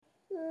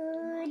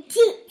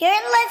You're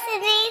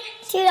listening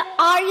to the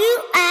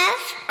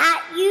RUF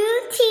at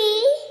UT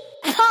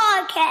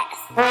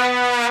podcast.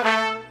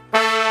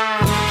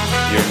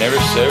 You're never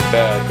so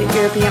bad that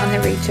you're beyond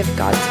the reach of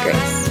God's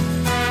grace.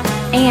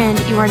 And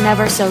you are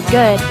never so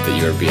good that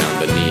you are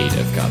beyond the need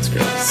of God's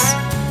grace.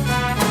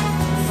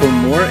 For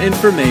more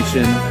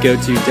information, go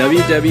to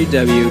www.utk.ruf.org.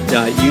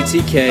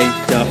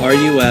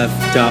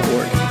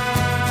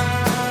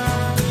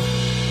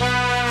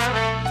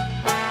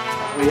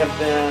 We have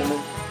been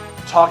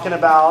talking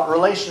about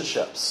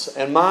relationships,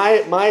 and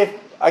my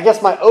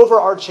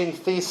overarching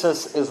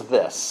thesis is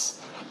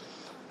this: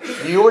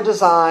 you were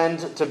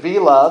designed to be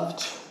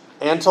loved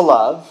and to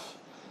love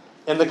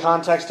in the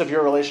context of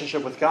your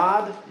relationship with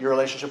God, your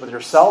relationship with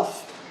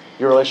yourself,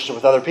 your relationship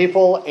with other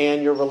people,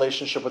 and your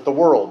relationship with the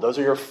world. Those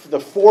are the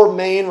four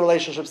main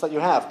relationships that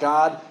you have: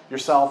 God,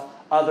 yourself,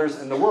 others,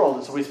 and the world.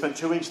 And so we spent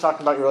 2 weeks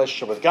talking about your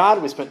relationship with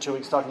God. We spent 2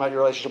 weeks talking about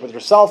your relationship with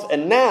yourself.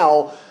 And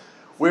now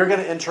we're going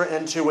to enter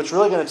into what's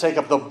really going to take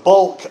up the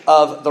bulk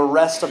of the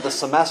rest of the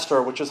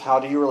semester, which is how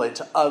do you relate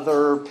to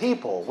other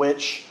people,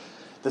 which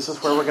this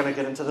is where we're going to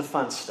get into the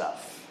fun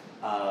stuff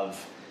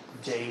of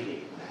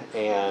dating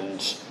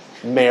and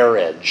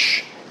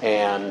marriage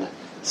and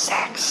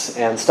sex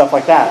and stuff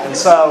like that. And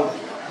so,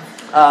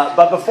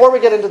 but before we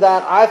get into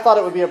that, I thought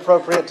it would be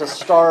appropriate to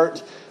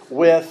start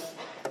with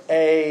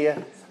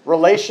a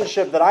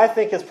relationship that I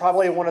think is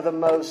probably one of the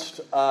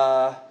most,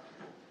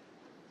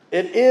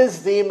 it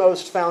is the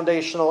most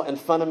foundational and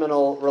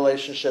fundamental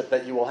relationship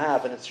that you will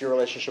have, and it's your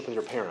relationship with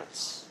your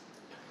parents.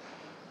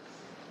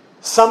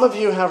 Some of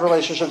you have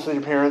relationships with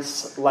your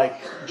parents like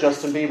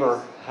Justin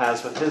Bieber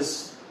has with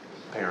his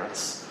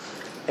parents.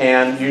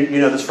 And you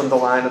know this from the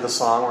line of the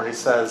song where he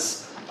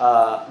says,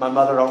 my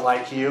mother don't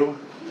like you,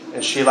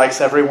 and she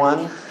likes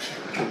everyone.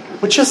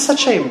 Which is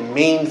such a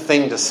mean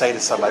thing to say to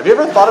somebody. Have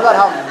you ever thought about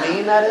how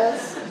mean that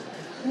is?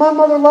 My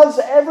mother loves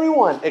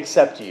everyone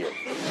except you.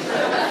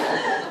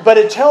 But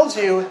it tells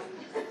you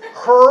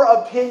her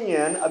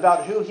opinion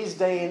about who he's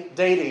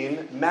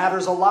dating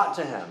matters a lot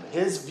to him.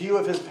 His view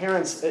of his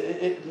parents,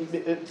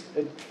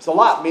 it's a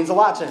lot, means a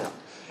lot to him.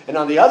 And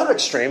on the other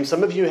extreme,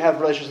 some of you have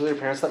relationships with your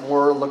parents that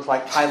more look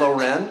like Kylo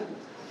Ren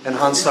and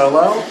Han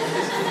Solo,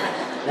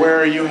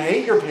 where you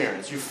hate your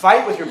parents, you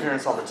fight with your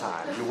parents all the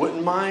time. You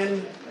wouldn't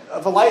mind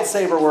if a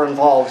lightsaber were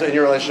involved in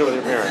your relationship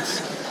with your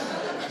parents.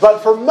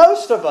 But for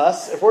most of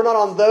us, if we're not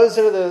on those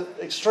end of the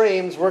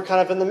extremes, we're kind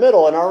of in the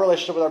middle. And our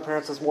relationship with our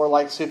parents is more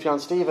like Sufjan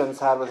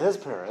Stevens had with his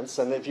parents.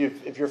 And if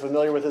you're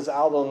familiar with his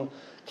album,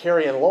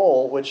 Carrie and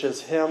Lowell, which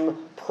is him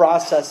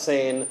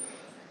processing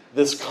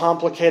this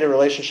complicated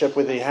relationship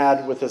he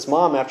had with his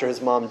mom after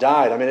his mom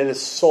died. I mean, it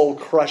is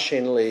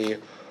soul-crushingly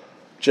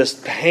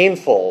just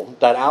painful,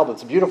 that album.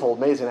 It's a beautiful,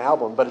 amazing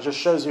album, but it just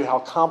shows you how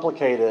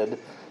complicated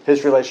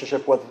his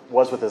relationship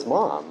was with his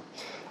mom.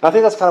 And I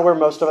think that's kind of where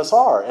most of us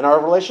are. And our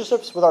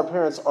relationships with our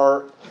parents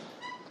are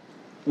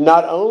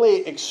not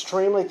only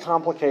extremely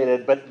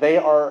complicated, but they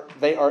are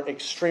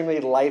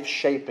extremely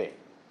life-shaping.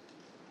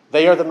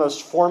 They are the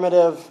most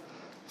formative,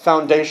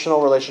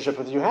 foundational relationship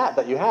that you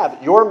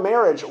have. Your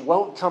marriage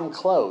won't come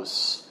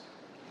close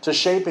to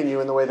shaping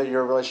you in the way that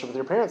your relationship with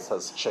your parents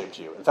has shaped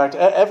you. In fact,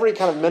 every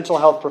kind of mental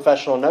health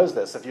professional knows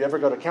this. If you ever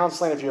go to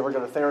counseling, if you ever go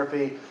to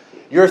therapy,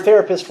 your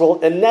therapist will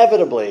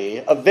inevitably,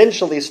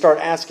 eventually start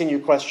asking you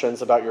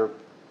questions about your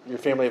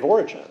family of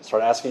origin,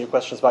 start asking you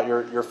questions about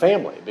your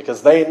family,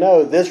 because they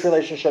know this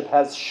relationship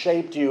has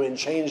shaped you and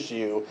changed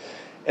you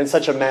in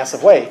such a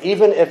massive way.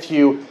 Even if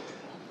you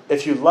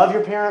love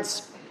your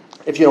parents,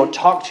 if you don't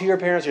talk to your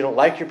parents, you don't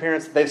like your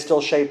parents, they've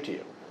still shaped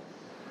you.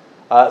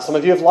 Some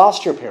of you have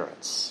lost your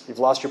parents. You've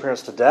lost your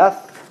parents to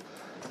death.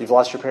 You've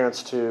lost your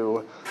parents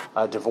to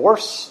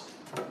divorce.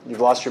 You've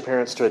lost your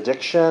parents to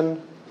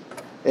addiction.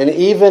 And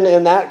even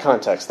in that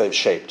context, they've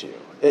shaped you.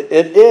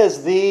 It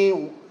is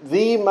the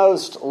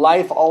most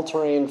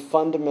life-altering,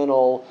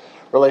 fundamental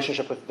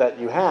relationship that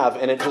you have,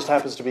 and it just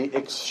happens to be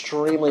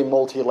extremely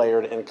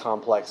multi-layered and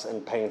complex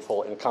and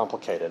painful and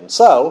complicated. And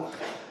so,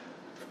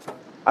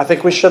 I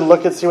think we should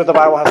look and see what the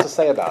Bible has to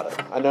say about it.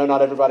 I know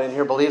not everybody in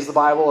here believes the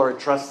Bible or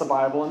trusts the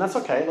Bible, and that's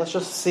okay. Let's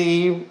just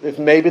see if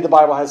maybe the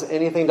Bible has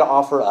anything to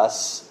offer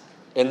us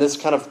in this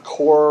kind of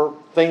core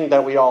thing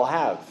that we all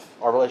have,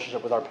 our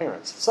relationship with our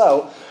parents.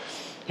 So,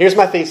 here's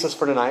my thesis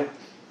for tonight.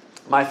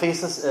 My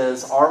thesis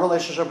is our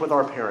relationship with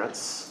our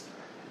parents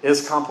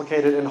is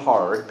complicated and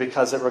hard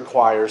because it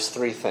requires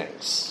three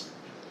things.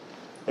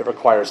 It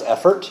requires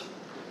effort,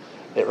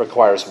 it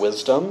requires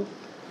wisdom,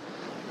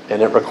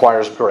 and it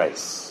requires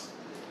grace.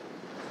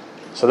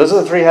 So those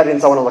are the three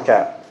headings I want to look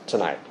at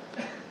tonight.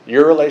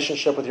 Your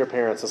relationship with your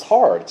parents is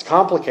hard. It's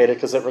complicated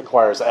because it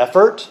requires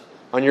effort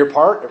on your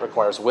part, it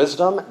requires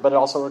wisdom, but it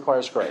also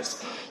requires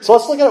grace. So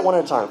let's look at it one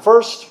at a time.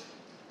 First,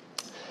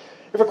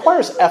 it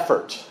requires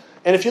effort.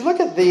 And if you look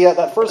at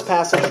that first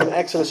passage from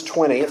Exodus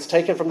 20, it's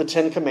taken from the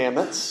Ten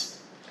Commandments.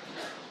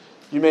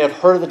 You may have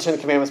heard of the Ten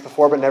Commandments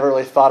before, but never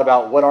really thought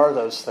about what are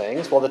those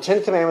things. Well, the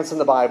Ten Commandments in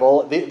the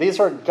Bible, these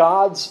are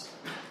God's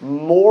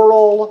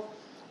moral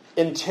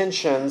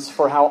intentions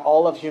for how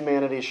all of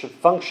humanity should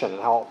function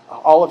and how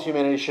all of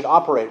humanity should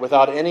operate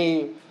without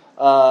any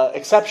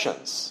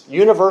exceptions.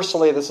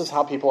 Universally, this is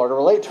how people are to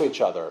relate to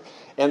each other.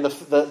 And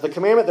the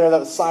commandment there that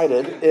was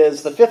cited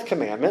is the fifth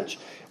commandment,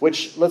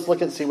 which, let's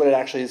look and see what it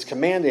actually is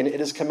commanding.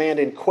 It is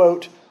commanding,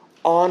 quote,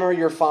 honor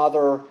your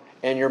father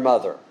and your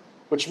mother.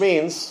 Which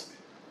means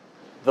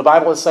the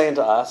Bible is saying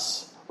to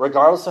us,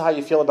 regardless of how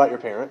you feel about your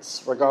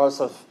parents, regardless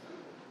of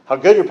how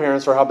good your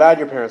parents or how bad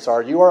your parents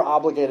are, you are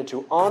obligated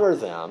to honor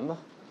them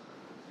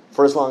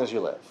for as long as you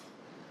live.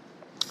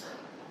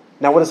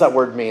 Now, what does that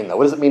word mean, though?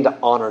 What does it mean to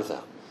honor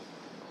them?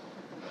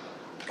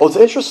 Well, it's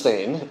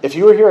interesting. If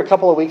you were here a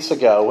couple of weeks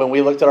ago when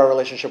we looked at our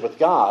relationship with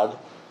God,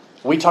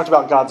 we talked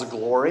about God's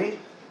glory,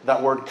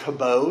 that word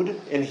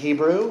kabod in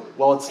Hebrew.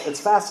 Well, it's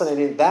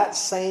fascinating. That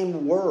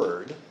same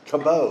word,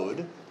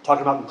 kabod,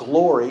 talking about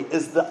glory,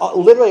 is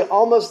literally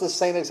almost the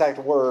same exact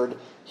word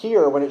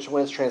here when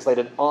it's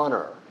translated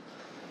honor.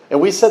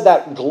 And we said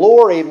that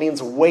glory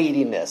means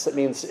weightiness. It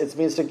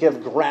means to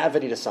give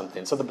gravity to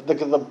something. So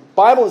the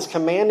Bible is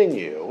commanding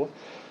you,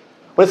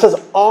 when it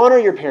says honor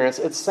your parents,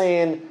 it's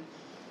saying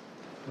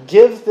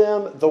give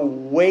them the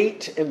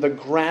weight and the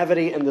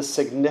gravity and the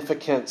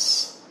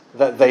significance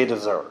that they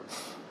deserve.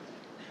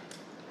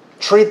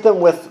 Treat them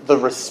with the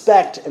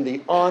respect and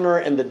the honor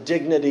and the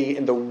dignity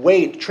and the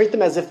weight. Treat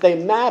them as if they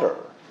matter,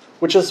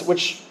 which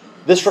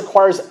this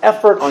requires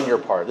effort on your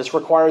part. This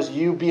requires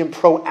you being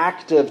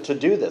proactive to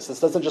do this. This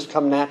doesn't just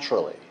come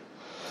naturally.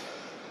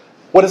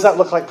 What does that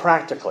look like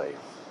practically?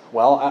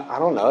 Well, I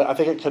don't know. I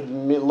think it could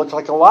look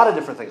like a lot of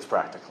different things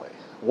practically.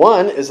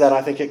 One is that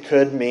I think it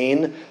could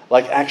mean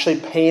like actually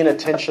paying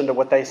attention to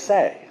what they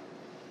say.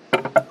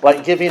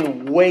 Like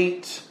giving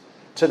weight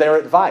to their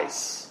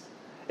advice.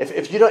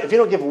 If you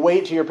don't give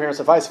weight to your parents'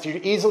 advice, if you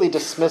easily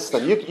dismiss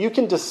them, you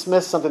can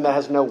dismiss something that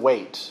has no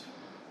weight.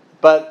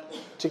 But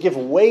to give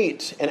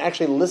weight and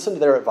actually listen to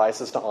their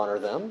advice is to honor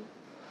them.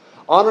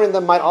 Honoring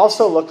them might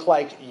also look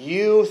like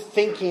you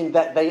thinking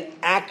that they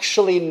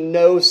actually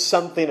know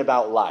something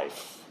about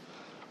life.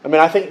 I mean,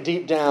 I think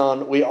deep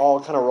down, we all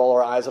kind of roll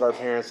our eyes at our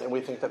parents and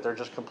we think that they're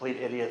just complete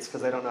idiots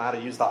because they don't know how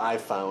to use the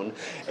iPhone.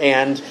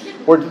 And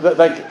we're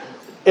like,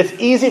 it's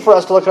easy for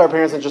us to look at our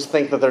parents and just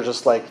think that they're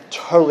just like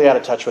totally out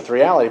of touch with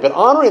reality. But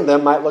honoring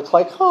them might look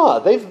like,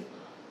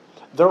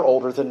 they're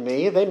older than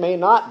me. They may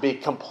not be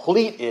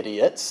complete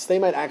idiots. They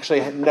might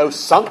actually know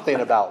something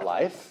about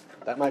life.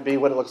 That might be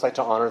what it looks like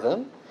to honor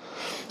them.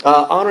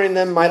 Honoring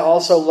them might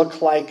also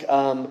look like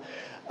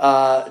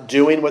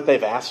doing what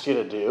they've asked you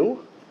to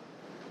do.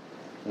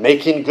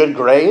 Making good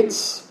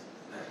grades.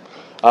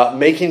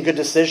 Making good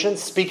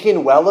decisions.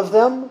 Speaking well of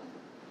them.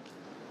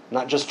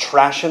 Not just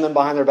trashing them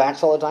behind their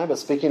backs all the time, but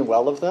speaking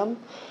well of them.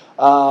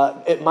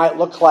 It might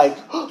look like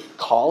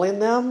calling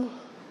them.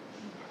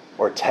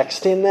 Or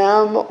texting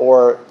them,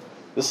 or,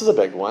 this is a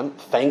big one,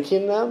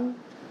 thanking them.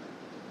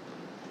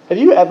 Have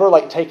you ever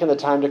taken the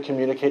time to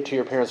communicate to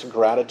your parents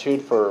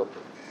gratitude for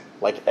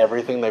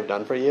everything they've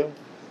done for you?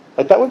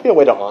 That would be a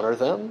way to honor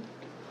them.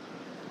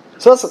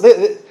 So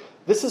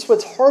this is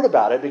what's hard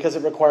about it because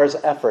it requires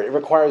effort. It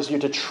requires you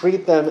to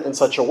treat them in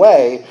such a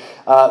way,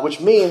 which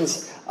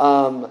means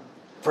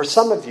for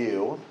some of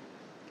you,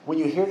 when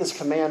you hear this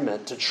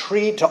commandment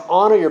to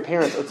honor your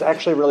parents, it's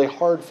actually really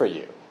hard for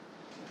you.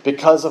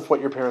 Because of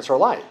what your parents are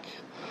like.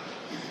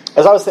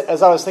 As I was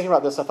thinking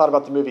about this, I thought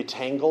about the movie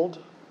Tangled.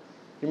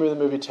 You remember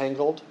the movie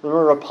Tangled?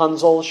 Remember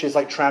Rapunzel? She's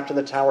trapped in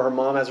the tower. Her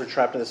mom has her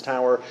trapped in this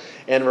tower,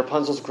 and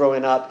Rapunzel's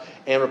growing up.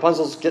 And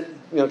Rapunzel's kind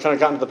of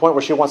gotten to the point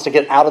where she wants to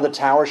get out of the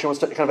tower. She wants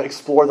to kind of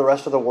explore the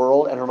rest of the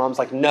world. And her mom's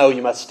like, "No,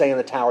 you must stay in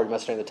the tower. You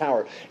must stay in the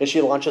tower." And she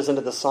launches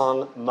into the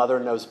song "Mother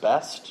Knows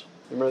Best."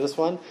 Remember this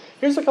one?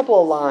 Here's a couple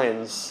of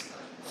lines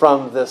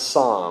from this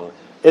song.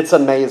 It's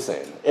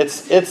amazing.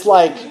 It's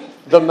like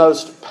the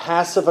most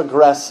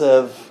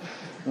passive-aggressive,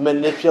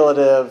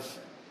 manipulative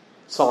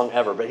song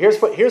ever. But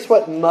here's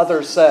what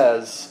Mother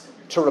says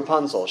to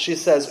Rapunzel. She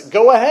says,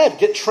 "Go ahead,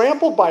 get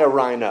trampled by a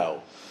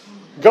rhino.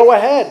 Go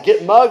ahead,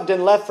 get mugged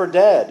and left for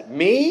dead.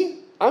 Me?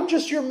 I'm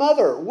just your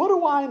mother. What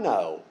do I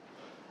know?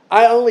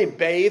 I only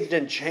bathed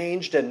and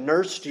changed and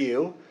nursed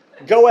you.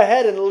 Go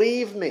ahead and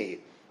leave me.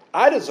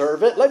 I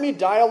deserve it. Let me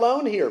die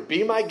alone here.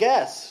 Be my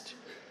guest.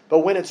 But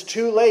when it's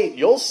too late,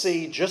 you'll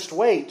see. Just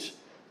wait.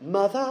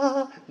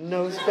 Mother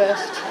knows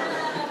best."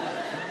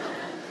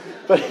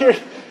 But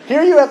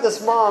here you have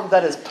this mom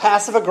that is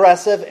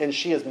passive-aggressive, and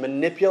she is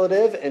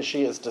manipulative, and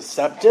she is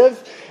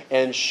deceptive,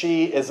 and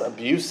she is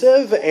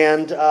abusive.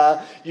 And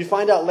you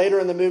find out later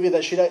in the movie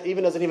that she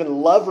doesn't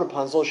even love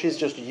Rapunzel. She's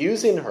just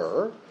using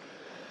her.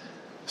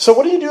 So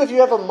what do you do if you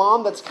have a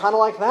mom that's kind of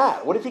like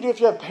that? What do you do if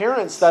you have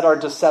parents that are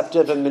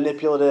deceptive and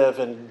manipulative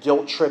and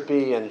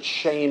guilt-trippy and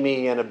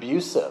shamey and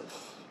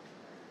abusive?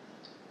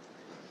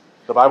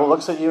 The Bible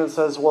looks at you and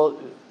says, well,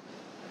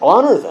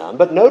 honor them.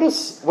 But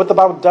notice what the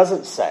Bible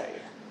doesn't say.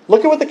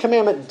 Look at what the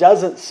commandment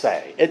doesn't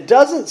say. It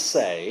doesn't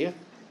say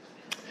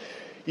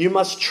you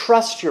must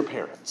trust your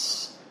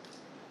parents.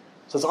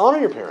 It says honor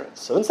your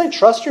parents. It doesn't say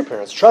trust your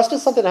parents. Trust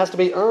is something that has to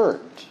be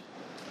earned.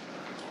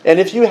 And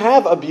if you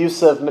have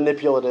abusive,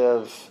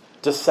 manipulative,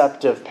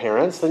 deceptive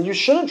parents, then you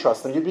shouldn't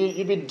trust them.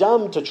 You'd be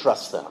dumb to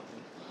trust them.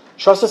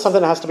 Trust is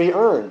something that has to be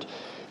earned.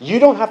 You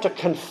don't have to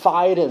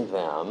confide in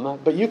them,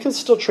 but you can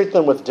still treat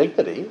them with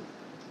dignity.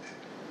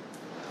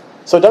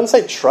 So it doesn't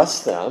say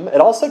trust them.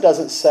 It also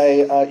doesn't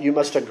say you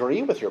must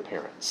agree with your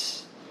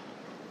parents.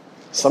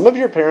 Some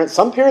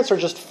parents are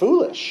just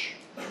foolish.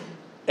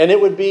 And it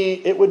would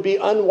be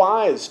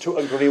unwise to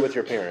agree with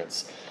your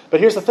parents. But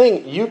here's the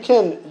thing, you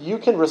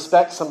can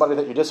respect somebody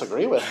that you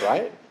disagree with,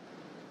 right?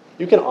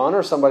 You can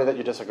honor somebody that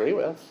you disagree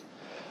with.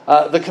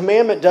 The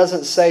commandment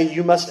doesn't say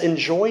you must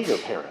enjoy your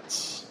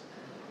parents.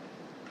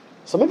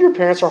 Some of your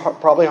parents are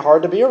probably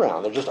hard to be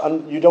around. They're just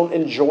you don't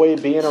enjoy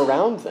being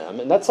around them,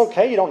 and that's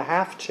okay. You don't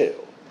have to.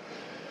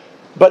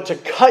 But to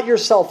cut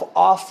yourself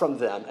off from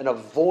them and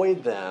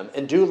avoid them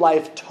and do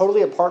life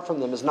totally apart from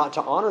them is not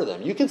to honor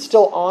them. You can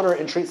still honor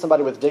and treat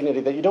somebody with dignity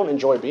that you don't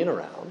enjoy being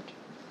around.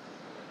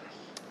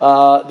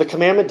 The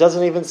commandment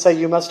doesn't even say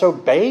you must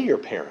obey your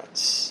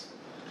parents.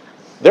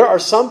 There are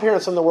some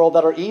parents in the world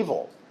that are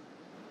evil,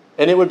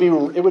 and it would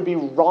be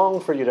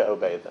wrong for you to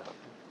obey them.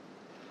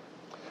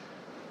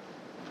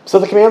 So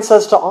the command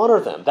says to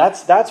honor them.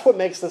 That's what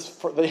makes this,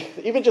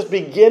 even just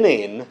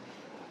beginning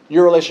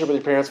your relationship with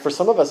your parents, for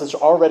some of us, it's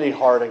already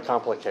hard and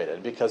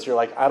complicated because you're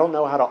like, I don't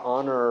know how to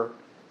honor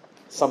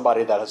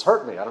somebody that has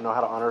hurt me. I don't know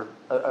how to honor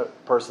a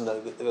person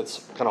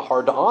that's kind of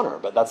hard to honor,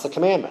 but that's the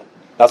commandment.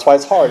 That's why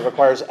it's hard. It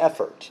requires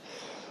effort.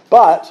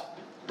 But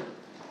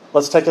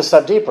let's take a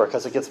step deeper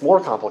because it gets more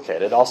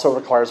complicated. It also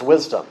requires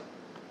wisdom.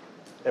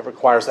 It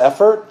requires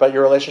effort, but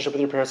your relationship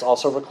with your parents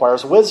also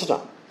requires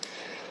wisdom.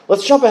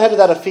 Let's jump ahead to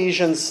that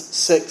Ephesians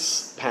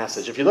 6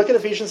 passage. If you look at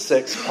Ephesians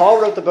 6,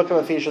 Paul wrote the book of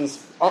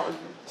Ephesians,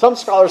 some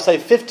scholars say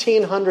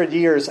 1,500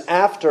 years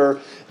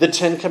after the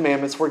Ten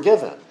Commandments were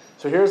given.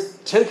 So here's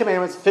 10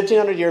 Commandments,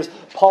 1,500 years.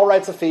 Paul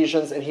writes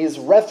Ephesians, and he's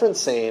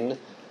referencing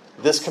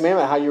this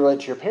commandment, how you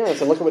relate to your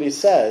parents. And look at what he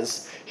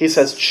says. He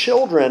says,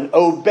 children,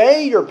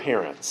 obey your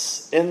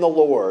parents in the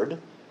Lord,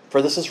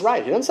 for this is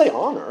right. He doesn't say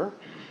honor.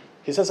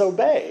 He says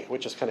obey,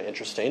 which is kind of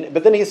interesting.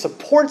 But then he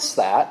supports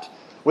that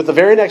with the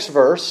very next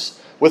verse,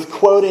 with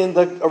quoting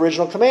the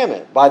original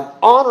commandment, by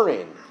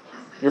honoring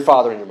your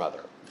father and your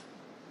mother.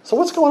 So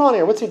what's going on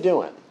here? What's he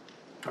doing?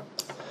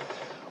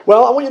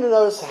 Well, I want you to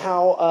notice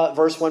how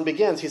verse 1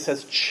 begins. He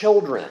says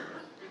children,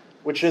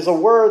 which is a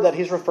word that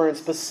he's referring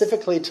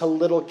specifically to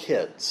little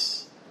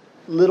kids,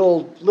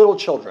 little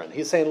children.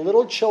 He's saying,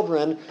 little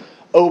children,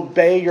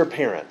 obey your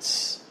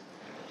parents.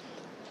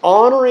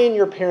 Honoring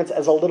your parents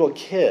as a little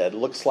kid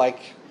looks like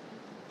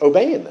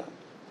obeying them.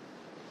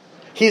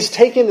 He's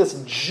taking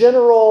this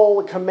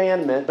general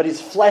commandment, but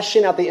he's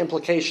fleshing out the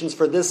implications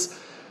for this,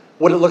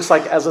 what it looks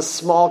like as a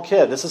small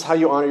kid. This is how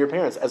you honor your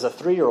parents. As a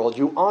 3-year-old,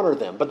 you honor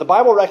them. But the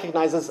Bible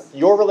recognizes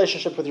your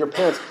relationship with your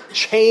parents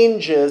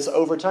changes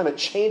over time. It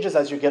changes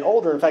as you get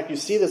older. In fact, you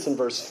see this in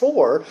verse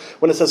 4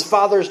 when it says,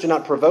 fathers, do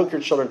not provoke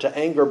your children to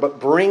anger, but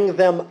bring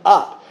them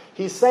up.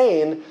 He's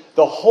saying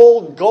the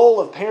whole goal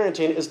of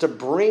parenting is to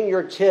bring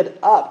your kid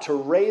up, to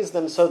raise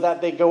them so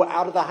that they go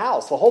out of the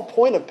house. The whole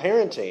point of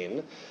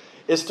parenting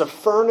is to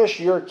furnish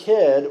your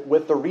kid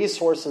with the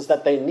resources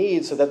that they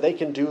need so that they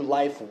can do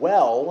life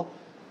well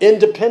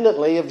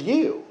independently of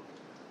you.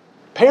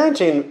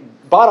 Parenting,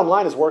 bottom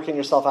line, is working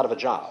yourself out of a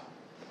job.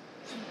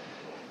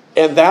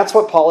 And that's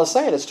what Paul is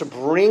saying, is to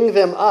bring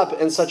them up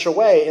in such a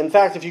way. In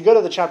fact, if you go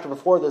to the chapter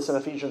before this, in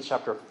Ephesians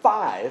chapter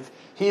 5,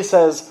 he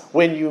says,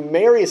 when you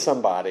marry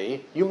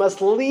somebody, you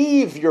must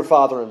leave your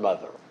father and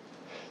mother.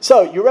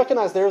 So you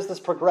recognize there's this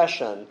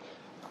progression.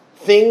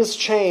 Things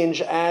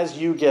change as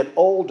you get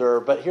older,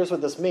 but here's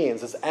what this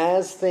means, is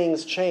as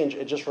things change,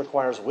 it just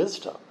requires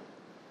wisdom.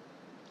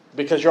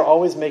 Because you're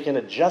always making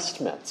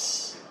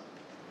adjustments.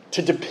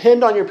 To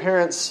depend on your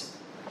parents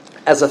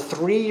as a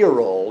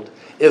 3-year-old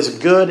is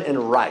good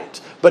and right.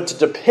 But to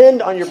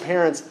depend on your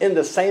parents in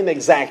the same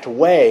exact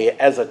way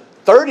as a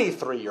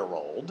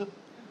 33-year-old,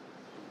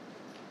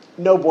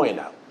 no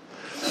bueno.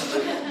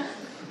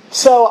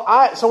 So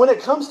when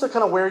it comes to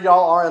kind of where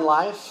y'all are in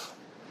life,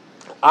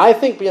 I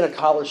think being a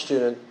college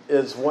student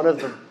is one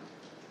of the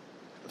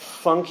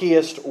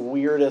funkiest,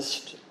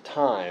 weirdest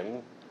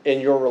time in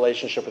your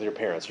relationship with your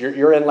parents.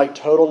 You're in like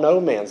total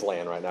no man's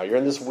land right now. You're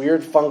in this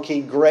weird,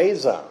 funky gray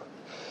zone.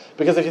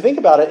 Because if you think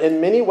about it,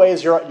 in many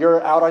ways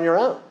you're out on your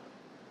own.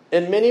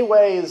 In many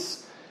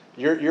ways,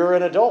 you're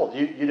an adult.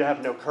 You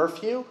have no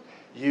curfew.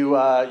 You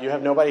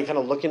have nobody kind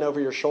of looking over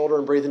your shoulder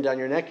and breathing down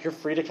your neck. You're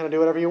free to kind of do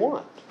whatever you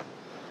want.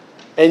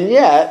 And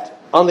yet,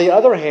 on the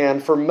other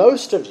hand, for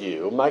most of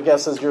you, my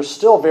guess is you're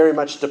still very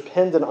much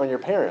dependent on your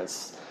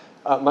parents.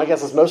 My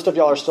guess is most of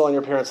y'all are still on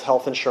your parents'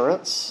 health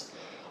insurance,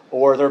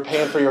 or they're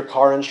paying for your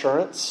car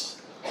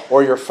insurance,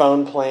 or your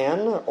phone plan,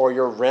 or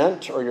your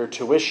rent, or your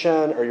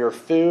tuition, or your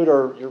food,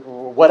 or your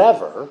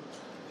whatever.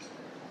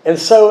 And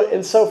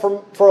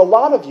so for a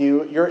lot of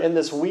you, you're in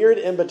this weird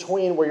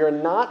in-between where you're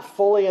not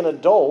fully an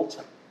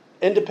adult,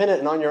 independent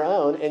and on your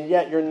own, and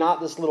yet you're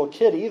not this little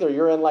kid either.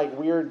 You're in like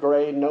weird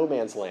gray no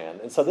man's land.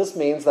 And so this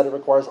means that it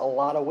requires a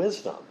lot of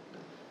wisdom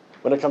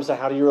when it comes to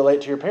how do you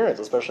relate to your parents,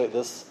 especially at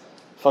this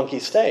funky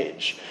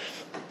stage.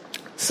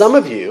 Some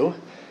of you,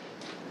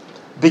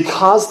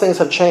 because things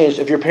have changed,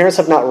 if your parents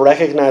have not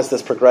recognized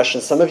this progression,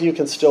 some of you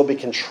can still be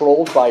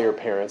controlled by your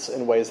parents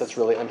in ways that's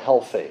really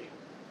unhealthy.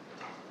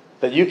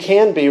 That you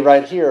can be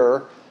right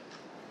here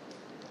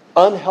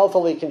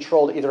unhealthily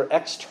controlled either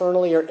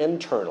externally or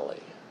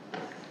internally.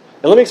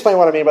 And let me explain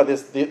what I mean by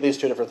these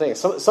two different things.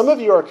 Some of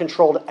you are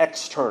controlled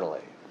externally.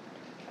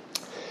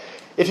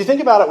 If you think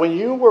about it, when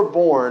you were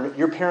born,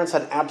 your parents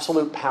had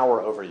absolute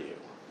power over you.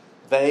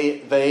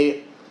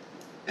 They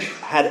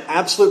had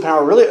absolute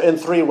power really in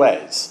three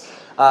ways.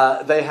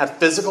 They had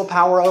physical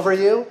power over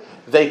you.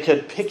 They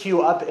could pick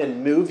you up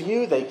and move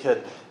you. They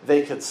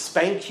could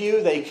spank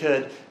you. They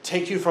could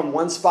take you from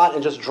one spot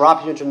and just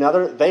drop you into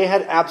another. They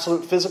had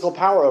absolute physical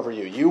power over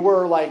you. You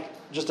were like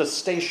just a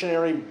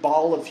stationary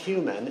ball of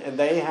human, and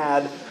they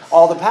had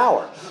all the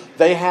power.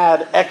 They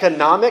had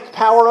economic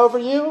power over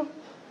you.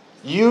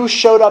 You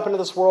showed up into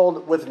this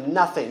world with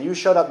nothing. You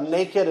showed up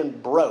naked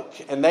and broke,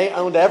 and they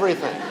owned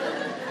everything.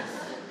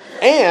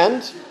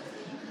 And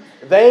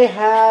they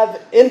had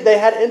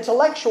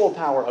intellectual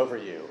power over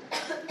you.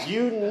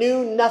 You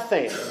knew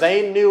nothing.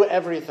 They knew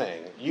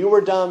everything. You were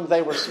dumb.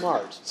 They were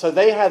smart. So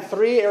they had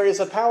three areas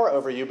of power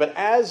over you. But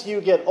as you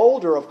get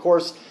older, of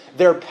course,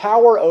 their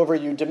power over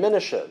you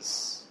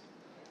diminishes.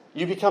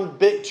 You become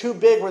too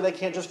big where they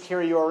can't just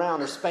carry you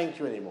around or spank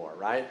you anymore,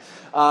 right?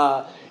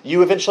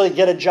 You eventually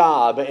get a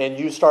job and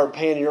you start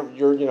paying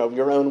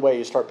your own way.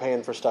 You start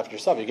paying for stuff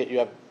yourself.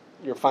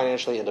 You're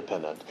financially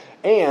independent.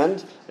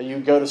 And you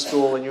go to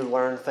school and you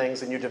learn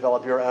things and you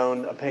develop your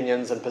own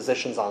opinions and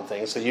positions on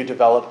things. So you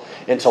develop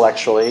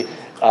intellectually,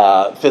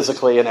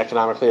 physically, and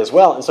economically as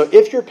well. And so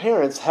if your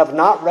parents have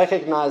not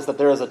recognized that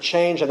there is a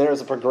change and there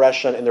is a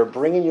progression and they're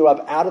bringing you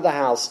up out of the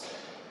house,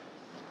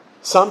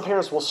 some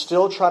parents will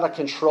still try to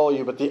control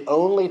you, but the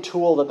only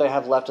tool that they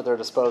have left at their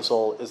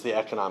disposal is the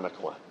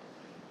economic one.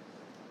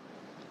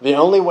 The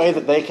only way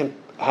that they can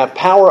have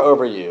power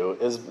over you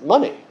is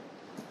money.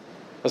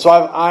 And so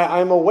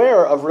I'm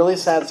aware of really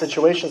sad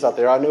situations out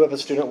there. I knew of a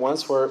student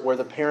once where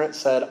the parent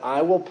said,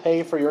 "I will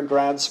pay for your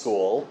grad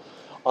school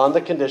on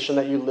the condition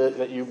that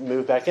you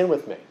move back in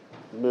with me,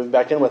 move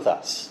back in with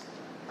us.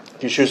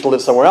 If you choose to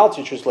live somewhere else,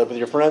 you choose to live with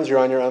your friends, you're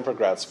on your own for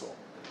grad school."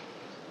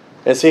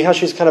 And see how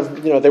she's kind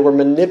of, they were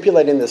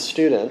manipulating this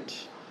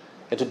student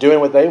into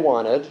doing what they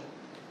wanted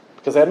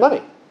because they had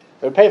money.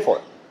 They would pay for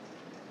it.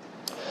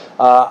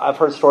 I've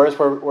heard stories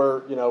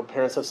where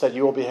parents have said,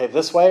 "You will behave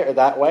this way or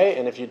that way,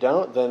 and if you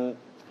don't, then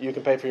you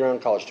can pay for your own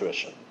college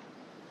tuition."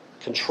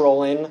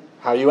 Controlling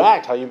how you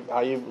act, how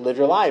you live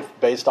your life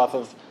based off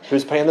of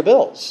who's paying the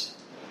bills.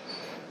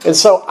 And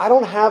so I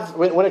don't have,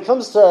 when it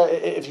comes to,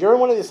 if you're in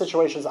one of these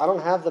situations, I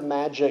don't have the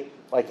magic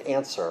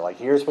answer,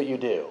 here's what you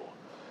do.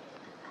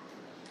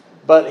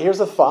 But here's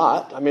a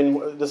thought. I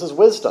mean, this is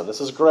wisdom. This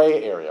is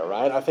gray area,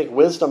 right? I think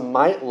wisdom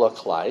might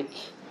look like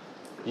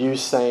you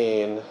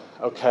saying,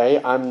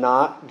 "Okay, I'm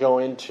not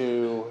going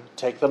to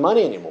take the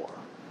money anymore.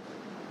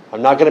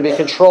 I'm not going to be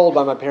controlled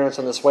by my parents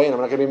in this way, and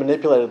I'm not going to be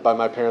manipulated by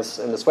my parents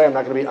in this way. I'm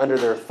not going to be under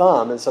their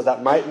thumb." And so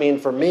that might mean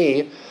for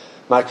me,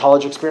 my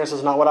college experience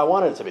is not what I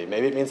want it to be.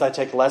 Maybe it means I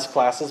take less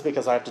classes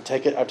because I have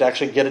to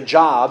actually get a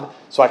job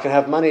so I can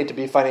have money to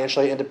be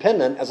financially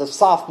independent as a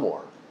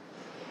sophomore.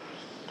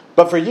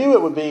 But for you,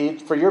 it would be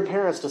for your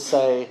parents to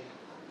say,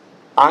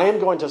 "I am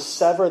going to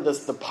sever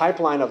the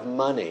pipeline of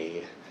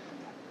money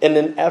in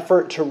an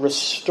effort to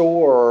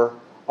restore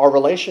our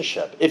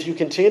relationship. If you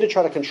continue to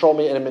try to control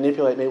me and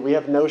manipulate me, we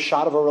have no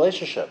shot of a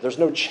relationship. There's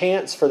no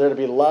chance for there to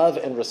be love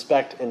and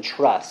respect and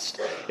trust.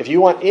 If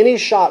you want any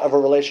shot of a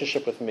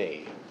relationship with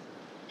me,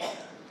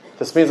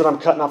 this means that I'm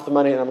cutting off the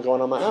money and I'm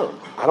going on my own."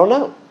 I don't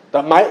know.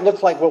 That might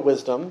look like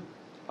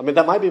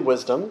that might be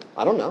wisdom.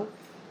 I don't know.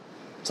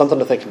 Something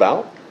to think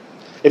about.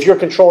 If you're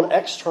controlled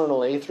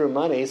externally through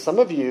money, some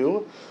of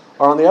you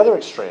are on the other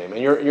extreme,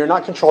 and you're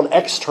not controlled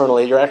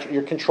externally,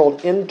 you're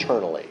controlled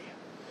internally.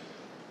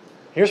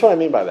 Here's what I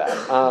mean by that.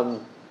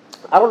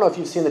 I don't know if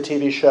you've seen the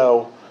TV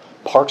show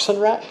Parks and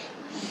Rec,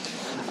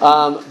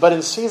 but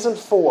in season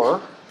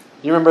 4,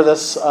 you remember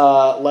this,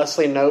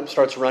 Leslie Knope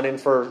starts running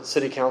for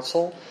city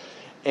council,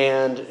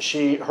 and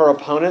her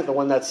opponent, the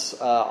one that's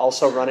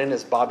also running,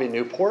 is Bobby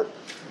Newport,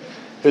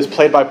 who's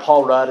played by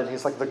Paul Rudd, and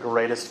he's the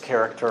greatest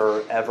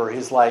character ever.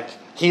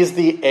 He's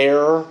the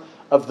heir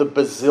of the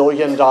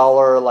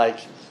bazillion-dollar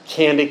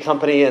candy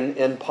company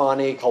in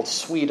Pawnee called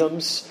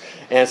Sweetums.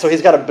 And so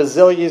he's got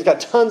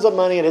tons of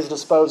money at his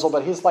disposal,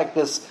 but he's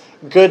this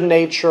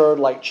good-natured,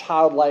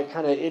 childlike,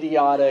 kind of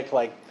idiotic,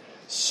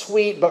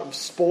 sweet but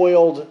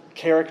spoiled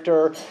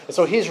character. And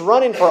so he's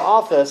running for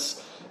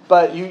office,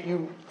 but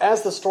you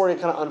as the story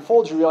kind of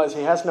unfolds, you realize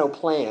he has no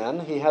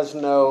plan. He has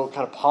no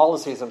kind of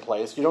policies in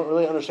place. You don't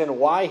really understand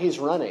why he's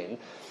running.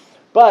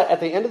 But at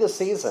the end of the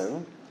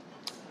season,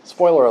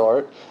 spoiler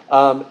alert,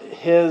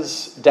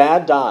 his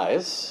dad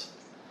dies,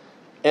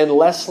 and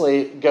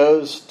Leslie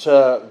goes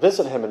to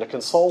visit him and to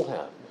console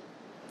him.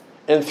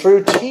 And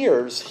through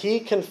tears, he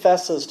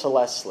confesses to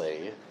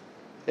Leslie,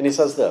 and he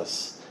says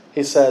this.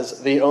 He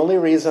says, "The only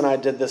reason I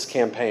did this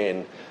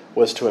campaign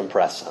was to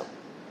impress him."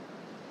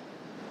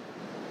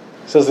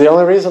 says, the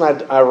only reason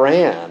I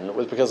ran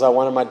was because I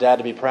wanted my dad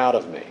to be proud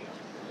of me.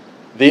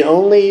 The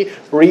only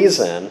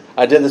reason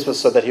I did this was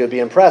so that he would be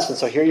impressed. And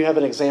so here you have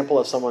an example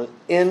of someone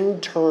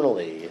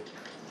internally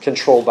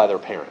controlled by their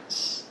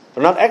parents.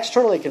 They're not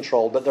externally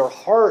controlled, but their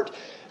heart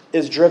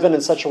is driven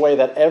in such a way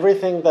that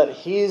everything that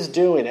he's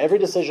doing, every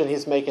decision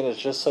he's making is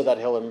just so that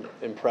he'll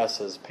impress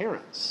his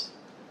parents.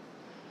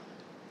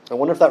 I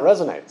wonder if that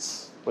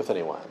resonates with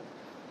anyone.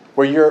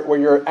 Where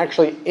you're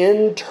actually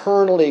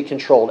internally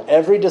controlled.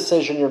 Every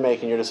decision you're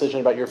making, your decision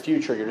about your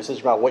future, your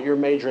decision about what you're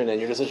majoring in,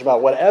 your decision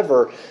about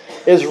whatever,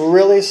 is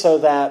really so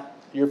that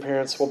your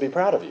parents will be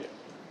proud of you.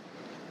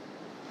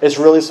 It's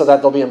really so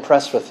that they'll be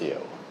impressed with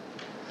you.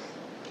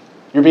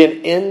 You're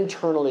being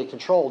internally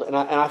controlled. And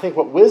I think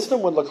what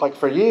wisdom would look like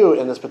for you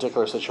in this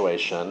particular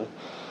situation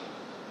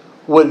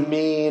would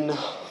mean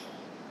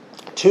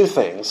two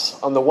things.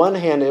 On the one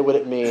hand, it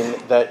would mean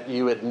that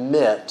you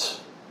admit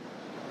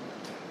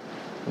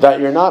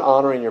that you're not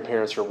honoring your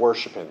parents, you're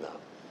worshiping them.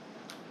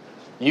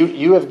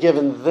 You have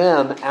given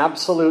them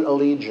absolute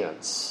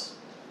allegiance,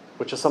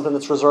 which is something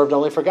that's reserved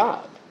only for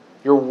God.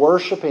 You're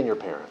worshiping your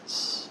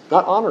parents,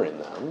 not honoring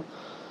them.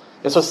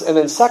 And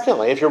then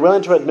secondly, if you're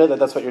willing to admit that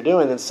that's what you're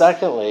doing, then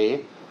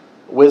secondly,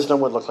 wisdom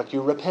would look like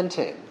you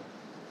repenting.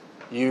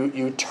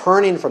 You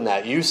turning from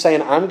that. You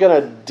saying, I'm going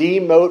to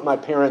demote my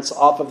parents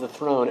off of the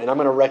throne and I'm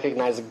going to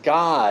recognize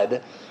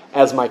God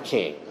as my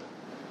king.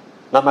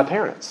 Not my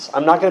parents.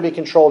 I'm not going to be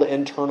controlled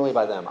internally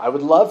by them. I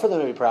would love for them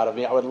to be proud of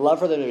me. I would love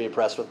for them to be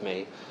impressed with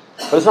me.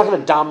 But it's not going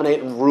to dominate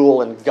and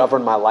rule and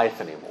govern my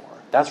life anymore.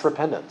 That's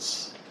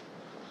repentance.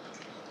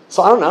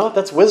 So I don't know.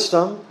 That's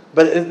wisdom.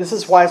 But this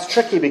is why it's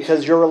tricky,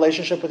 because your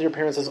relationship with your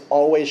parents is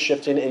always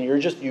shifting and you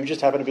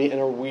just happen to be in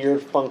a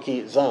weird,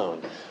 funky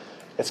zone.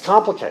 It's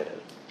complicated.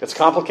 It's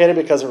complicated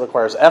because it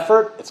requires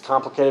effort. It's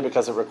complicated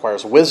because it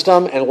requires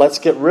wisdom. And let's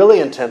get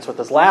really intense with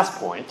this last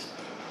point.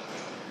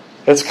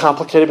 It's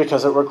complicated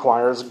because it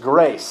requires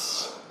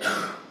grace.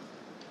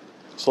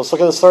 So let's look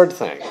at this third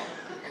thing.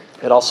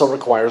 It also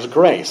requires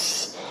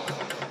grace.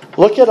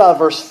 Look at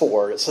verse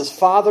 4. It says,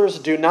 Fathers,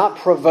 do not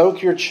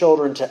provoke your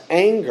children to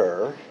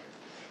anger,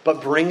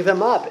 but bring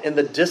them up in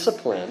the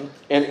discipline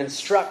and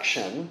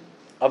instruction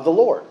of the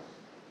Lord.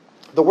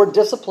 The word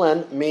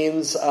discipline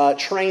means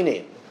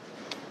training.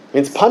 It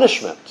means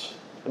punishment.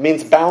 It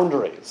means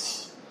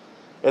boundaries.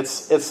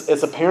 It's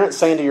a parent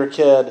saying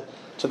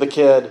to the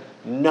kid,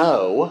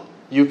 no,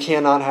 you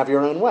cannot have your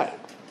own way.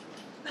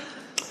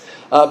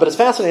 But it's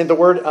fascinating. The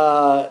word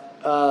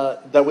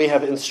that we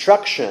have,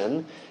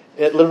 instruction,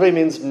 it literally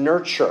means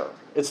nurture.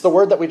 It's the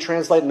word that we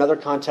translate in another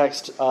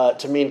context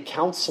to mean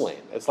counseling.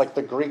 It's like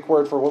the Greek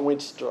word for when we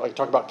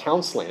talk about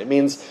counseling. It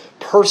means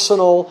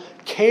personal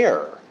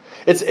care.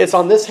 It's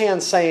on this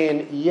hand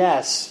saying,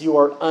 yes, you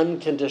are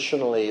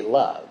unconditionally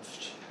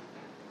loved.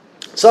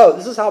 So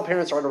this is how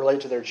parents are to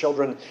relate to their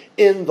children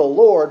in the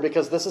Lord,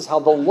 because this is how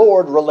the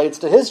Lord relates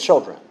to his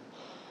children.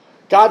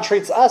 God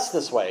treats us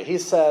this way. He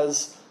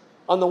says,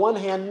 on the one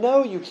hand,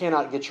 no, you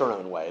cannot get your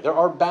own way. There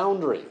are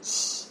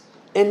boundaries.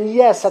 And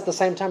yes, at the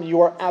same time,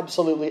 you are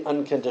absolutely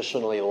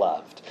unconditionally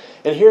loved.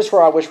 And here's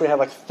where I wish we had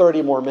like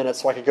 30 more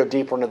minutes so I could go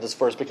deeper into this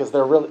verse, because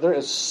there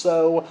is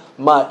so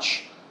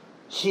much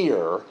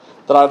here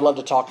that I'd love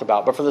to talk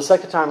about. But for the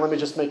sake of time, let me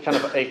just make kind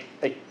of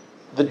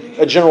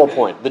a general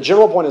point. The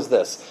general point is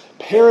this.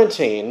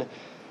 Parenting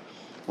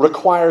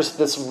requires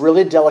this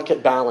really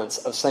delicate balance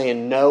of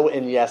saying no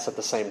and yes at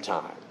the same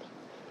time.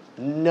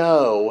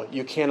 No,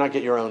 you cannot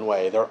get your own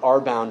way. There are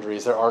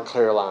boundaries, there are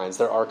clear lines,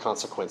 there are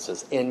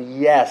consequences.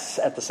 And yes,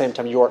 at the same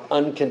time, you are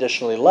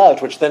unconditionally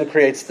loved, which then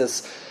creates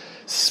this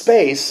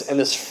space and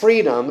this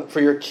freedom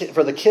for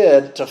the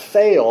kid to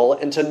fail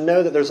and to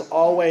know that there's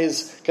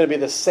always going to be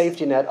this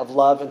safety net of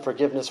love and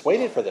forgiveness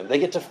waiting for them. They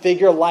get to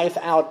figure life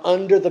out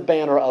under the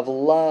banner of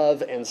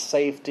love and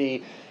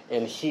safety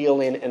and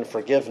healing and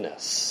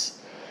forgiveness.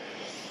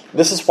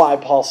 This is why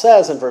Paul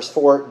says in verse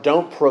 4,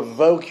 don't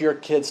provoke your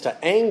kids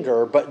to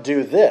anger, but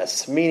do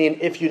this. Meaning,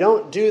 if you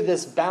don't do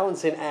this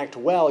balancing act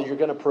well, you're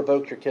going to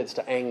provoke your kids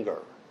to anger.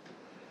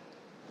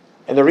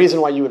 And the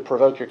reason why you would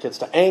provoke your kids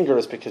to anger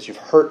is because you've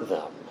hurt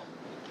them.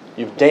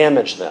 You've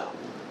damaged them.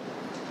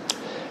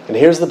 And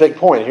here's the big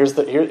point. Here's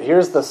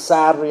the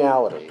sad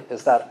reality,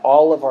 is that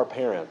all of our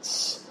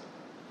parents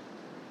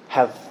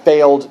have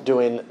failed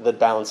doing the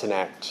balancing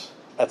act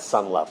at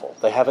some level.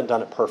 They haven't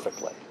done it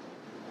perfectly.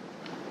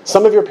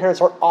 Some of your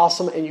parents are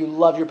awesome and you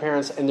love your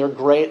parents and they're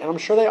great, and I'm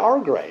sure they are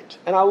great.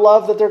 And I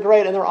love that they're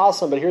great and they're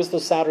awesome, but here's the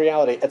sad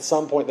reality. At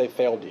some point they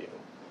failed you.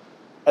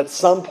 At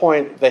some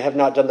point they have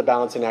not done the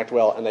balancing act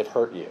well and they've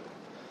hurt you.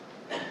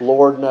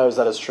 Lord knows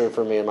that is true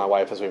for me and my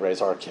wife as we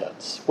raise our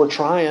kids. We're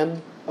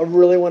trying. I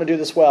really want to do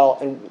this well,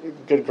 and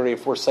good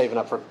grief, we're saving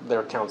up for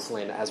their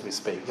counseling as we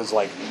speak. Because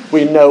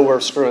we know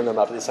we're screwing them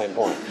up at the same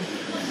point.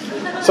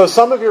 So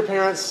some of your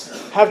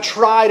parents have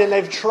tried and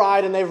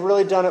they've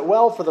really done it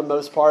well for the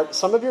most part.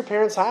 Some of your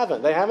parents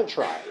haven't. They haven't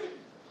tried.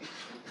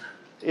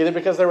 Either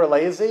because they were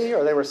lazy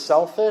or they were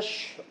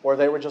selfish or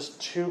they were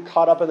just too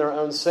caught up in their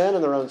own sin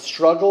and their own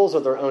struggles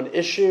or their own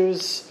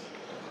issues.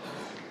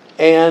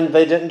 And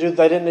they didn't do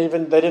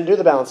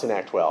the balancing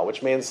act well,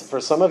 which means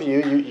for some of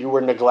you were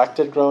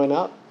neglected growing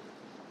up.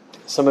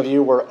 Some of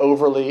you were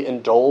overly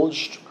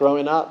indulged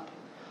growing up.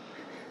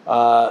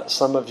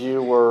 Some of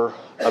you were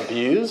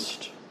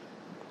abused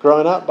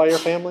growing up by your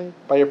family,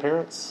 by your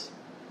parents.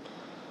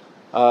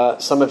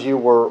 Some of you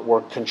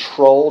were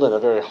controlled in a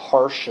very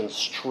harsh and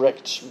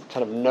strict,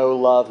 kind of no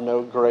love,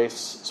 no grace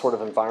sort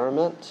of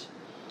environment.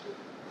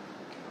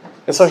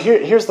 And so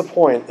here's the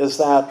point, is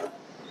that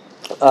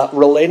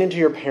relating to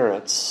your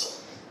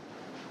parents,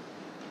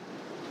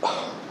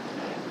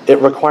 it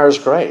requires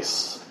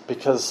grace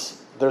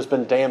because there's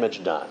been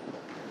damage done.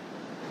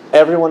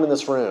 Everyone in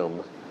this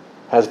room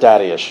has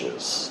daddy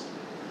issues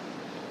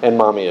and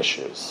mommy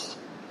issues.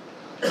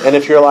 And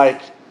if you're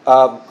like,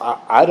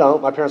 I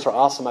don't, my parents are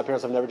awesome, my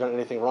parents have never done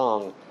anything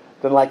wrong,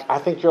 then I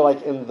think you're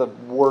in the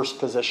worst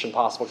position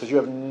possible because you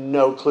have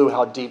no clue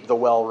how deep the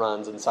well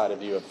runs inside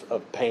of you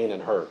of pain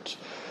and hurt.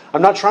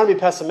 I'm not trying to be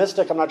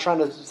pessimistic. I'm not trying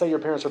to say your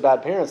parents are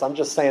bad parents. I'm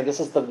just saying this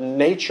is the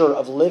nature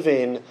of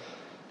living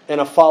in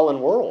a fallen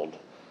world.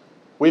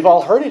 We've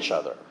all hurt each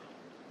other.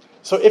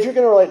 So if you're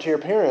going to relate to your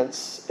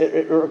parents,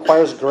 it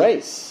requires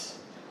grace.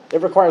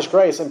 It requires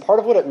grace. And part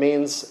of what it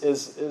means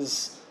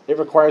is it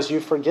requires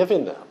you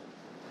forgiving them.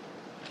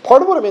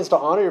 Part of what it means to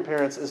honor your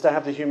parents is to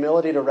have the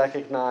humility to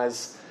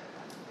recognize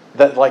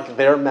that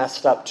they're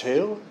messed up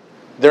too.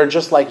 They're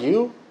just like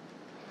you.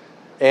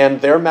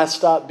 And they're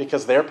messed up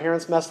because their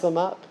parents messed them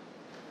up.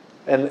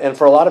 And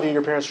for a lot of you,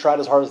 your parents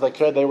tried as hard as they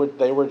could. They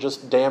were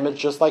just damaged,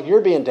 just like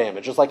you're being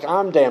damaged, just like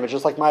I'm damaged,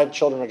 just like my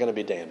children are going to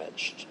be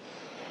damaged.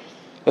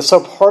 And so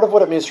part of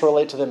what it means to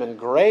relate to them in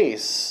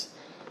grace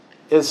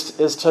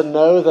is to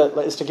know that,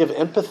 is to give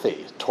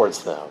empathy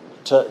towards them,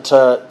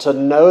 to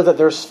know that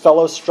there's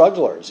fellow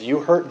strugglers. You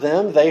hurt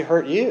them, they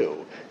hurt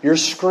you. You're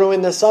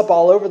screwing this up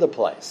all over the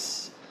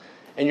place.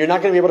 And you're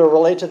not going to be able to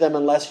relate to them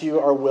unless you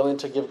are willing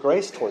to give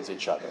grace towards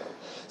each other.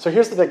 So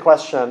here's the big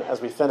question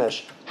as we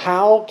finish.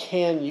 How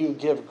can you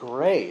give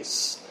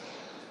grace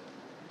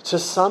to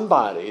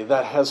somebody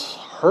that has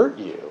hurt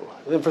you?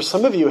 And for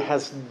some of you,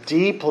 has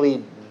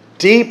deeply,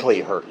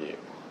 deeply hurt you.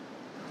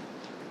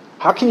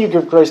 How can you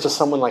give grace to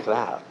someone like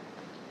that?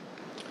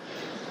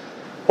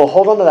 Well,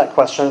 hold on to that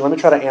question. Let me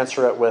try to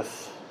answer it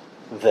with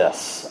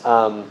this.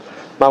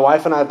 My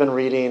wife and I have been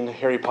reading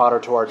Harry Potter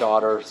to our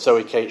daughter,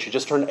 Zoe Kate. She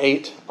just turned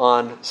 8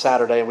 on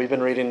Saturday, and we've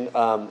been reading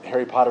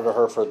Harry Potter to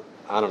her for,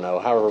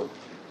 however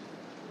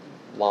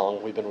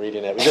long we've been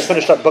reading it. We just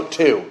finished up book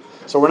 2,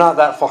 so we're not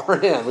that far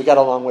in. We got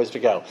a long ways to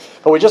go.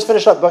 But we just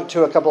finished up book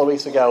 2 a couple of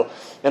weeks ago,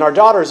 and our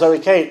daughter, Zoe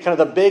Kate, kind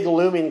of the big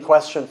looming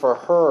question for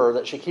her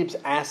that she keeps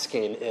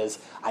asking is,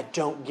 I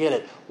don't get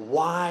it.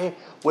 Why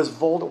was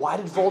why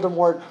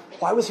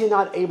was he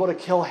not able to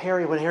kill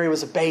Harry when Harry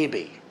was a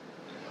baby?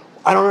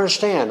 I don't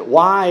understand.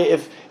 Why,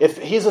 if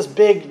he's this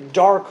big,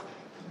 dark,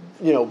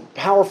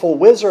 powerful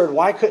wizard,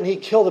 why couldn't he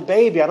kill the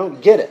baby? I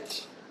don't get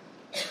it.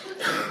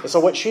 And so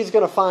what she's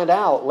going to find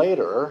out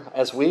later,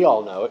 as we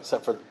all know,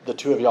 except for the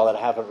two of y'all that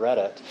haven't read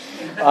it,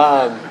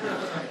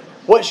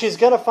 what she's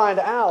going to find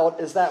out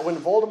is that when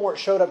Voldemort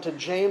showed up to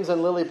James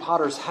and Lily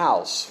Potter's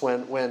house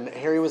when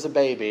Harry was a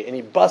baby, and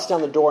he busts down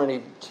the door and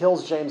he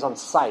kills James on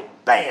sight,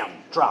 bam,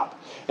 drop.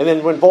 And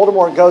then when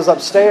Voldemort goes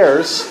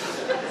upstairs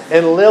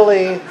and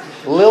Lily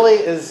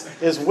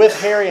is with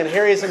Harry, and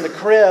Harry's in the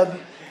crib,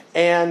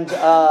 and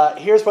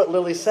here's what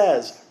Lily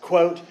says,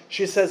 quote,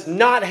 she says,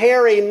 not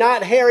Harry,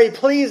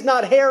 please,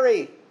 not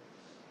Harry.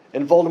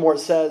 And Voldemort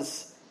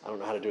says, I don't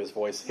know how to do his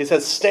voice, he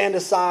says, stand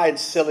aside,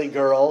 silly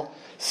girl,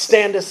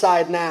 stand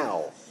aside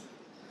now.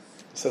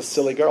 He says,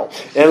 silly girl.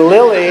 And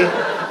Lily,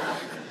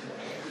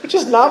 which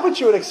is not what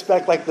you would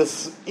expect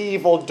this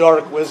evil,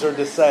 dark wizard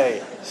to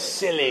say,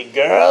 silly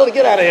girl,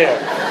 get out of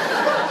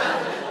here.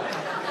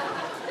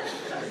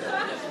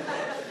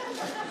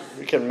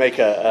 Can make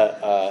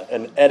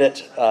an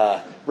edit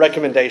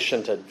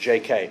recommendation to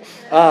JK.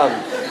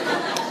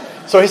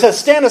 So he says,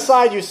 stand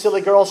aside, you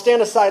silly girl,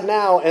 stand aside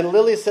now. And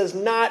Lily says,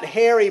 not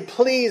Harry,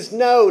 please,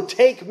 no,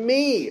 take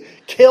me,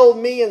 kill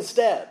me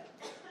instead.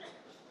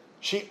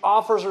 She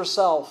offers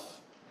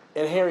herself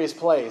in Harry's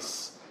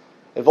place,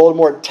 and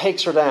Voldemort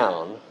takes her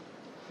down.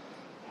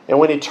 And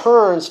when he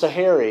turns to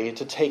Harry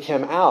to take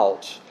him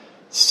out,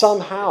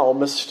 somehow,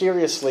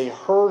 mysteriously,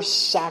 her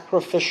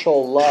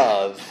sacrificial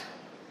love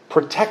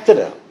protected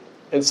him.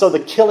 And so the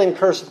killing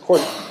curse, of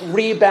course,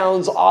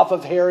 rebounds off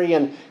of Harry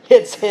and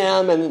hits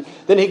him, and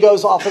then he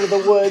goes off into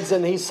the woods,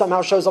 and he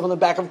somehow shows up on the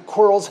back of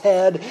Quirrell's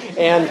head.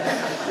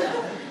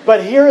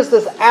 But here is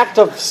this act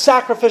of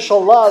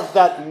sacrificial love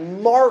that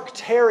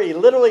marked Harry,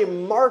 literally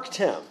marked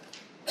him,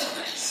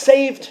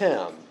 saved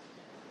him,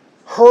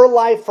 her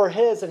life for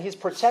his, and he's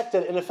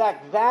protected. And in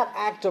fact, that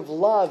act of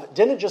love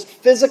didn't just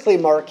physically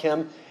mark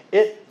him,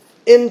 it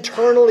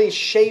internally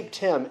shaped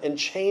him and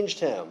changed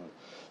him.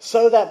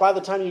 So that by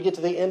the time you get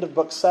to the end of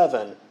book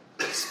 7,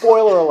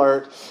 spoiler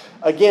alert,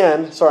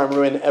 again, sorry I'm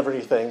ruining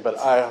everything, but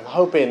I'm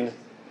hoping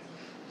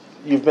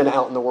you've been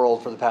out in the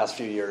world for the past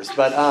few years.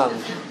 But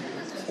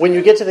when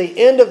you get to the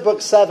end of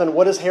book 7,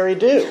 what does Harry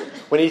do?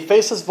 When he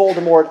faces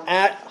Voldemort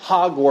at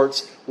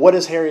Hogwarts, what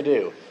does Harry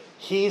do?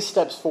 He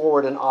steps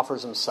forward and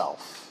offers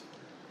himself.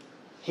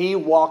 He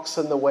walks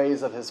in the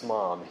ways of his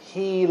mom.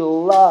 He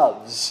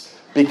loves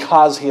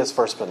because he has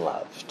first been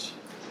loved.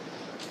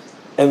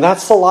 And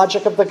that's the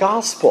logic of the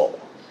gospel.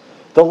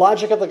 The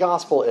logic of the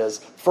gospel is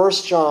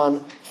 1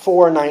 John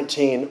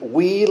 4:19,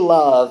 we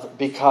love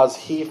because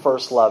he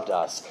first loved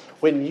us.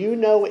 When you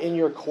know in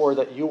your core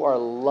that you are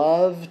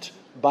loved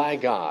by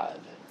God,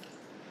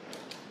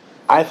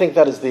 I think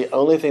that is the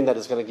only thing that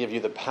is going to give you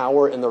the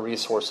power and the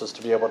resources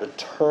to be able to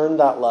turn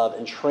that love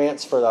and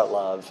transfer that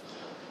love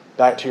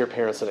back to your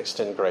parents and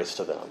extend grace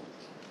to them.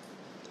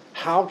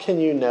 How can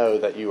you know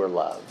that you are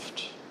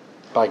loved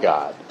by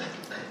God?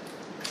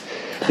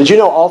 Did you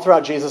know all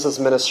throughout Jesus'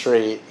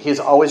 ministry, he's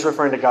always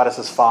referring to God as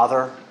his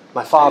Father?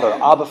 My Father,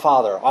 Abba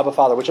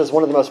Father, which is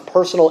one of the most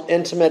personal,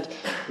 intimate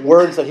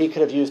words that he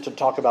could have used to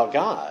talk about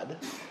God.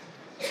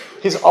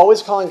 He's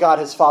always calling God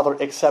his Father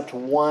except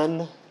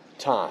one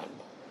time.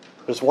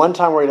 There's one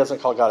time where he doesn't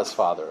call God his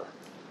Father.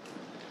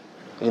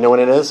 You know when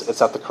it is?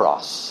 It's at the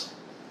cross.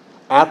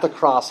 At the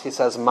cross, he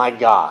says, my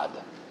God,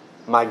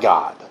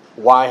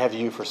 why have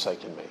you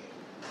forsaken me?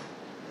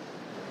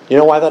 You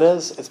know why that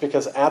is? It's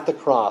because at the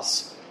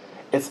cross,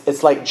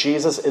 it's like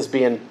Jesus is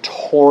being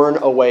torn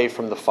away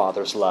from the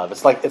Father's love.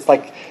 It's like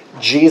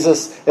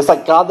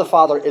God the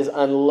Father is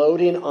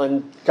unloading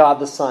on God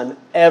the Son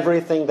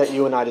everything that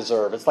you and I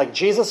deserve. It's like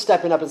Jesus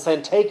stepping up and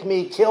saying, take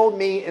me, kill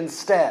me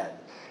instead.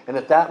 And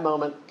at that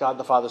moment, God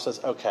the Father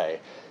says, okay,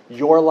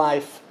 your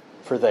life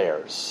for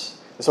theirs.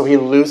 And so he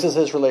loses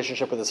his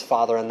relationship with his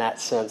Father in that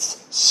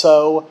sense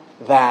so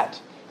that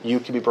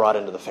you can be brought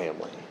into the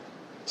family.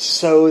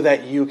 So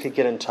that you could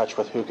get in touch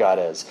with who God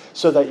is.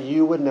 So that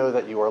you would know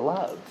that you are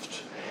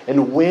loved.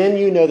 And when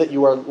you know that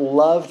you are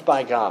loved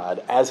by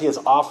God, as he has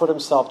offered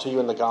himself to you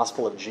in the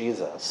gospel of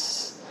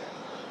Jesus,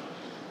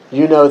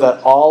 you know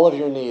that all of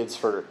your needs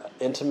for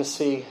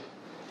intimacy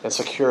and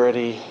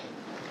security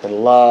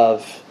and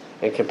love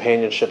and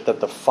companionship, that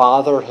the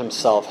Father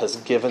himself has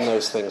given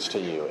those things to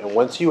you. And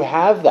once you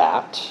have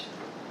that,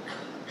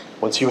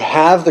 once you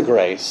have the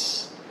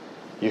grace,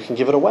 you can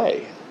give it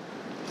away.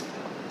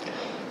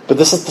 But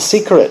this is the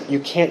secret. You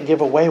can't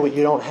give away what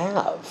you don't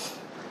have.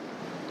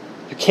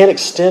 You can't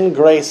extend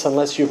grace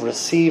unless you've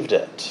received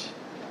it.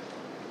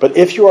 But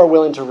if you are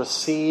willing to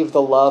receive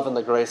the love and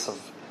the grace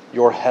of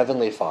your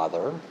heavenly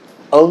Father,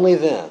 only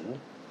then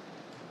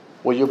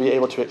will you be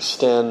able to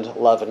extend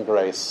love and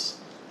grace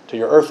to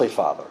your earthly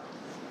father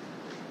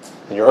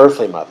and your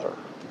earthly mother.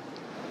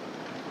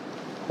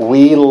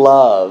 We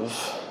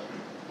love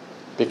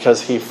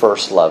because he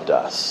first loved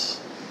us.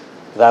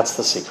 That's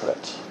the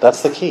secret.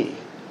 That's the key.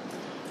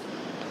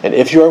 And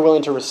if you are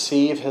willing to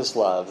receive his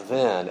love,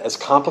 then, as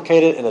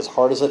complicated and as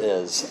hard as it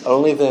is,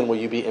 only then will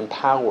you be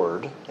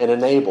empowered and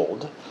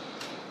enabled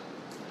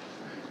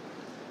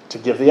to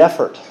give the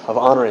effort of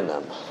honoring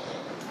them,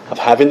 of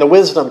having the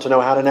wisdom to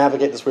know how to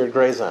navigate this weird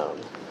gray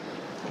zone,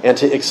 and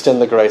to extend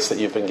the grace that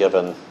you've been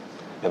given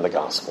in the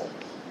gospel.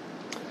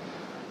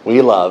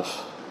 We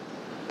love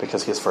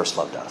because he has first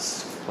loved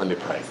us. Let me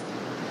pray.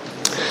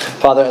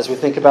 Father, as we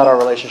think about our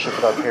relationship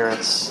with our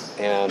parents,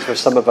 and for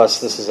some of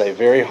us this is a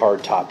very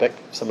hard topic,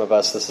 some of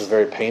us this is a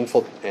very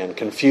painful and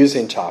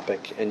confusing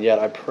topic, and yet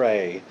I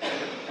pray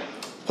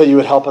that you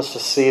would help us to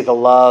see the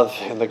love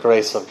and the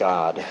grace of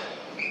God,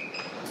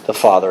 the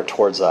Father,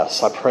 towards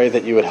us. I pray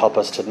that you would help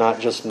us to not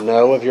just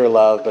know of your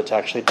love, but to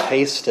actually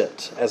taste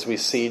it as we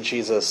see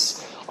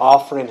Jesus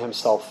offering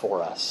himself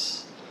for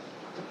us.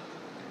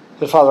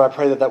 And Father, I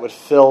pray that that would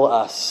fill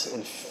us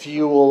and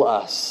fuel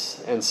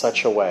us in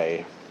such a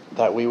way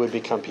that we would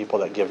become people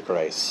that give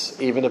grace,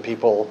 even to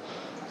people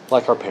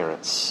like our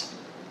parents,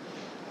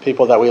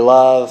 people that we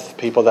love,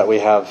 people that we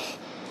have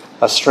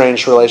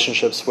estranged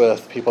relationships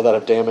with, people that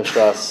have damaged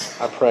us.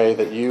 I pray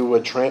that you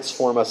would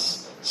transform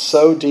us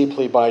so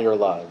deeply by your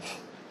love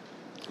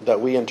that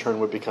we in turn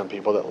would become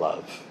people that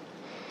love.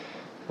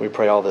 We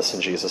pray all this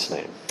in Jesus'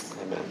 name.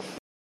 Amen.